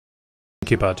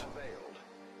Thank you, bud.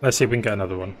 Let's see if we can get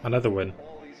another one. Another win.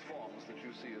 All these forms that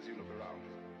you see as you look around.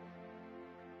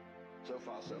 So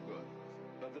far, so good.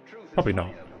 But the truth Probably is not.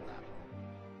 funnier than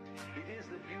that. It is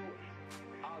that you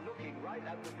are looking right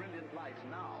at the brilliant light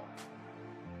now.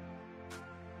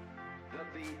 That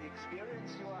the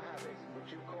experience you are having,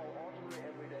 which you call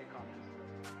ordinary everyday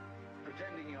consciousness,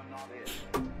 pretending you're not it,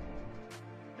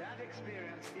 that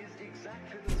experience is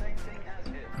exactly the same thing as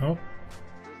it. Oh.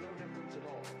 There's no difference at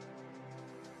all.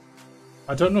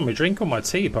 I don't normally drink all my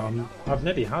tea, but I've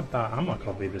nearly had that and my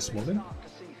coffee this morning.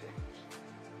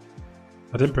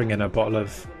 I didn't bring in a bottle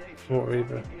of water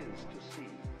either.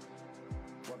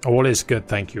 All is good,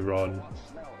 thank you, Ron.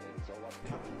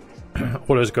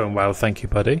 All is going well, thank you,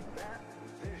 buddy.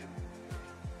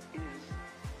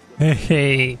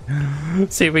 Hey,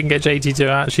 see if we can get JT to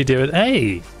actually do it.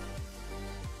 Hey,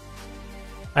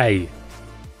 hey,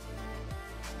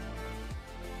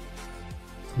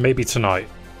 maybe tonight.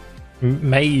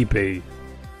 Maybe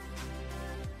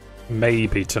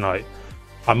tonight.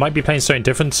 I might be playing something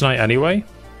different tonight anyway,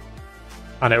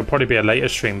 and it'll probably be a later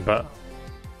stream, but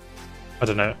I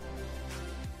don't know.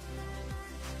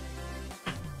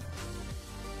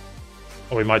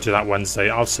 Or we might do that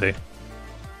Wednesday. I'll see.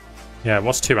 Yeah,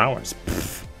 what's 2 hours?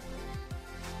 Pfft.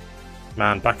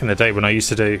 Man, back in the day when I used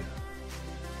to do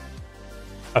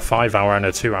a 5-hour and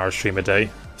a 2-hour stream a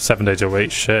day, 7 days a week,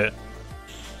 shit.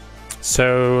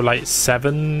 So like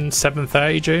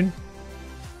 7:30 June.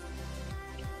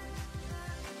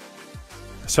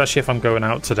 Especially if I'm going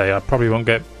out today, I'll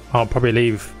probably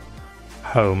leave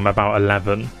home about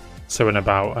 11, so in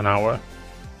about an hour,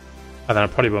 and then I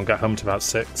probably won't get home to about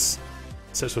 6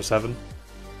 or 7.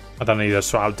 I don't need to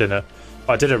sort out dinner.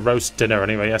 I did a roast dinner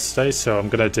anyway yesterday, so I'm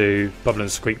gonna do bubble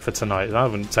and squeak for tonight. That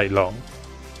wouldn't take long.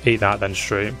 Eat that, then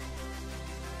stream.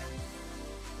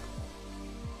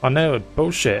 I know,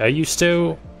 bullshit. Are you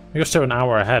still? You're still an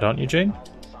hour ahead, aren't you, Gene?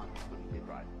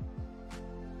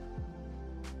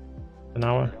 An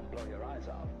hour.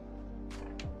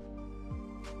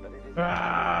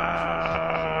 Ah!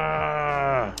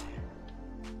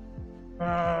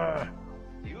 Ah!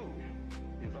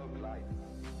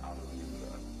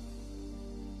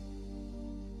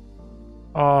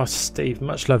 Oh, Steve,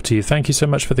 much love to you. Thank you so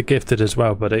much for the gifted as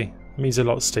well, buddy. It means a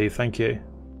lot, Steve. Thank you.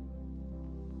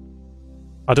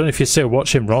 I don't know if you're still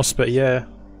watching, Ross, but yeah.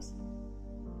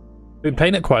 Been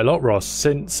playing it quite a lot, Ross,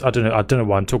 since I don't know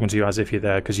why I'm talking to you as if you're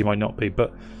there, because you might not be,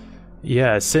 but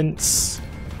yeah, since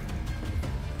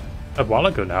a while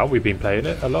ago now we've been playing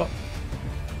it a lot.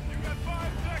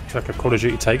 It's like a Call of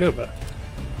Duty takeover.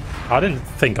 I didn't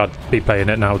think I'd be playing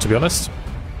it now, to be honest.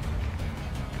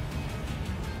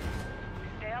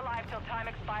 Stay alive till time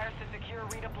expires to secure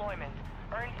redeployment.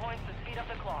 Earn points to speed up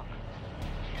the clock.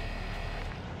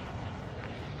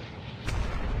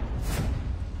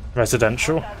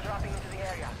 Residential.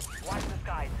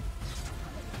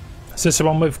 Is this the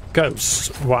one with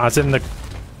Ghost? What, as in the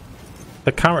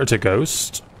character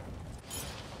Ghost?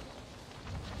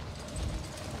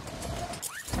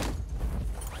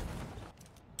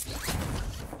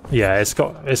 Yeah, it's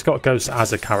got Ghost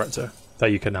as a character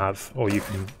that you can have or you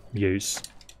can use.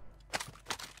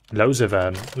 Loads of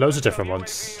different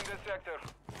ones.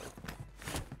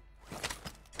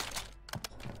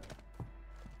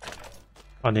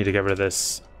 I need to get rid of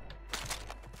this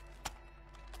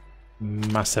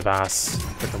massive ass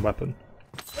freaking weapon.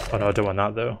 Oh no, I don't want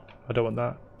that though. I don't want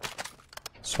that.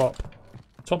 Swap.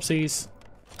 Swapsies.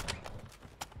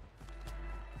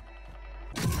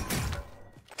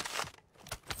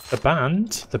 The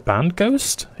band? The band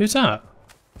Ghost? Who's that?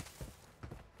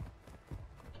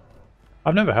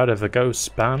 I've never heard of the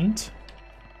Ghost band.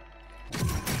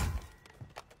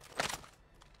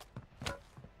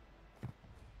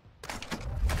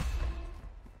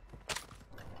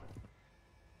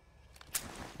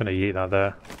 Gonna eat that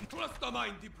there.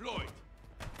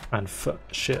 And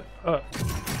shit up.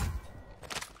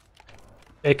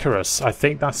 Icarus. I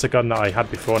think that's the gun that I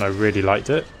had before and I really liked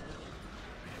it.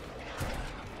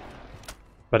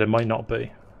 But it might not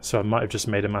be. So I might have just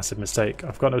made a massive mistake.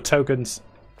 I've got no tokens.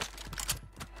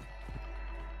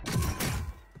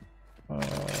 Oh,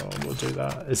 we'll do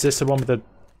that. Is this the one with the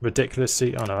ridiculous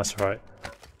seat? Oh no, that's right.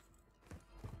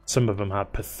 Some of them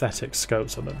have pathetic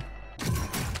scopes on them.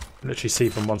 Literally see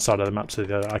from one side of the map to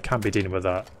the other. I can't be dealing with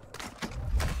that.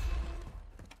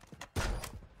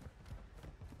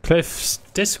 Cliff's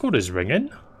Discord is ringing?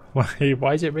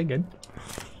 Why is it ringing?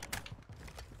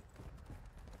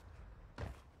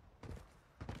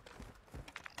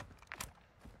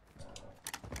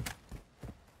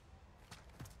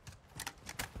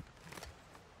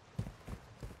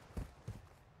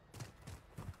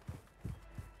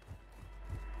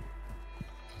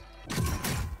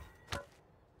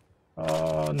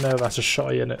 Oh no, that's a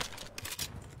shotty in it.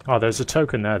 Oh, there's a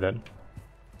token there then.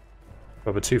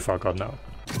 But we're too far gone now.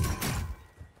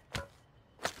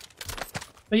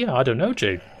 But yeah, I don't know,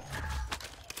 June.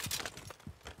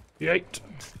 Yeet.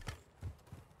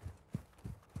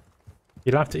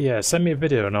 You'll have to, yeah, send me a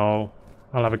video and I'll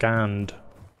have a gand.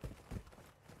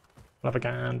 I'll have a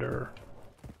gander.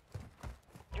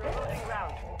 You're losing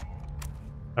ground.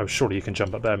 Oh, surely you can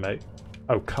jump up there, mate.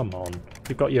 Oh, come on.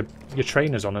 You've got your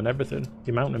trainers on and everything.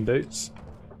 Your mountain boots.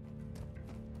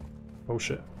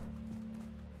 Bullshit.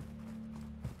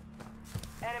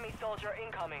 Enemy soldier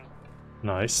incoming.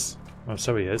 Nice. Oh,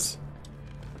 so he is.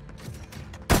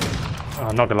 Oh,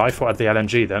 I'm not gonna lie, I thought I had the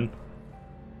LMG then.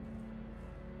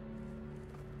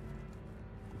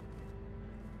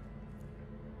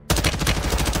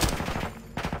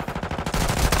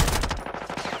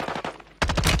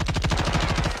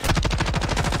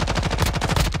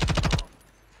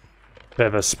 Bit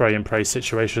of a spray and pray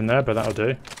situation there, but that'll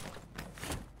do.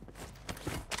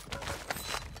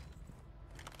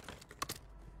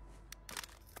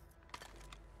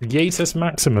 Yeetus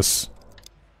Maximus.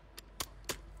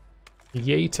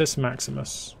 Yeetus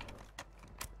Maximus.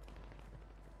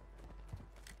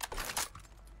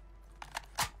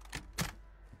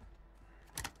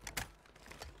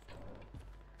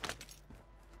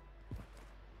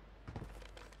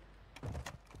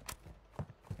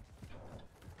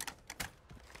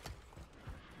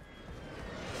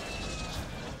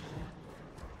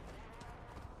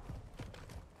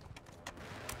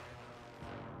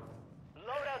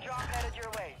 Loadout drop headed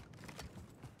your way.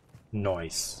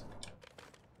 Nice.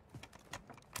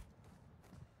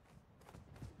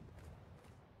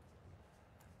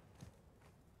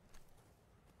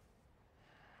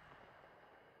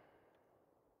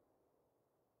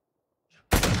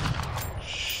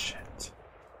 Shit.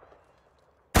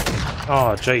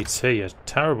 Oh, JT, you're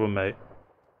terrible, mate.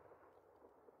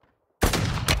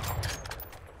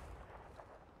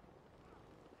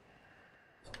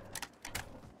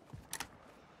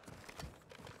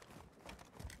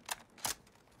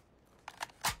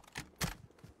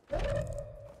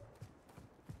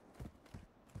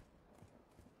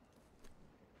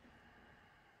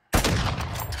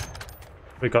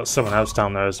 We got someone else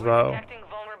down there as well. Detecting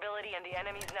vulnerability in the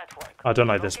enemy's network. I don't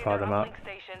like this Locate part of the their map. uplink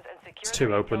stations and secure It's the too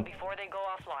intel open. before they go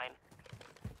offline.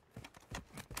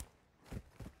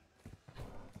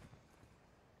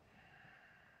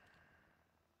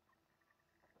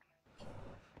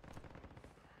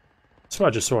 So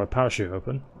I just saw a parachute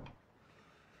open.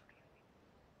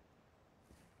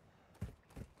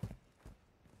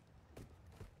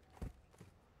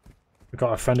 We've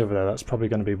got a friend over there that's probably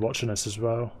going to be watching us as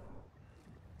well.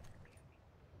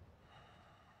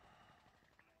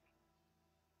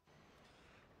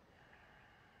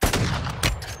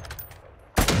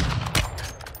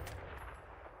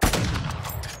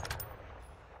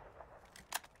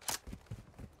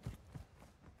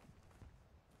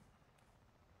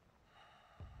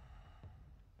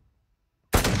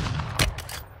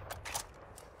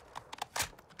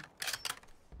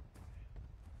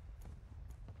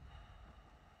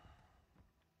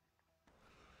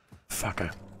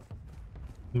 Fucker.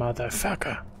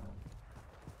 Motherfucker.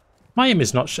 My aim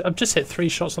is not... I've just hit 3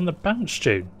 shots on the bounce,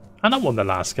 June. And I won the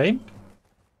last game.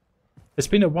 It's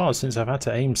been a while since I've had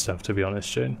to aim stuff, to be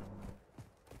honest, June.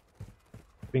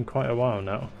 It's been quite a while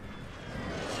now.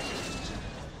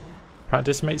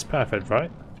 Practice makes perfect,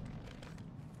 right?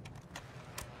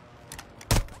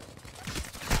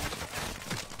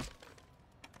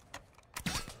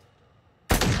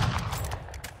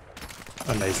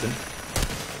 Amazing.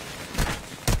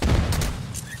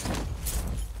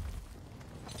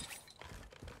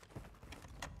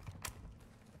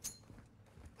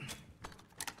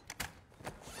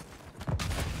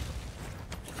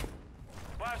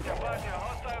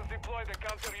 Hostiles deploy the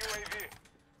counter UAV.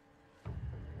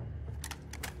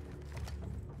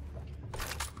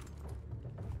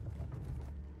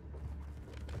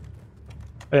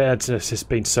 Yeah, it's just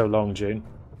been so long, June.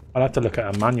 I'll have to look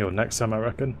at a manual next time, I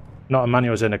reckon. Not a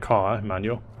manual as in a car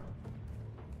manual.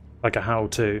 Like a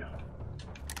how-to.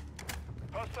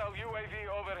 Hostile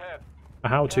UAV overhead. A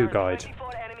how-to There are guide.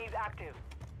 24 enemies active.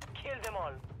 Kill them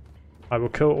all. I will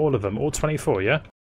kill all of them, all 24, yeah?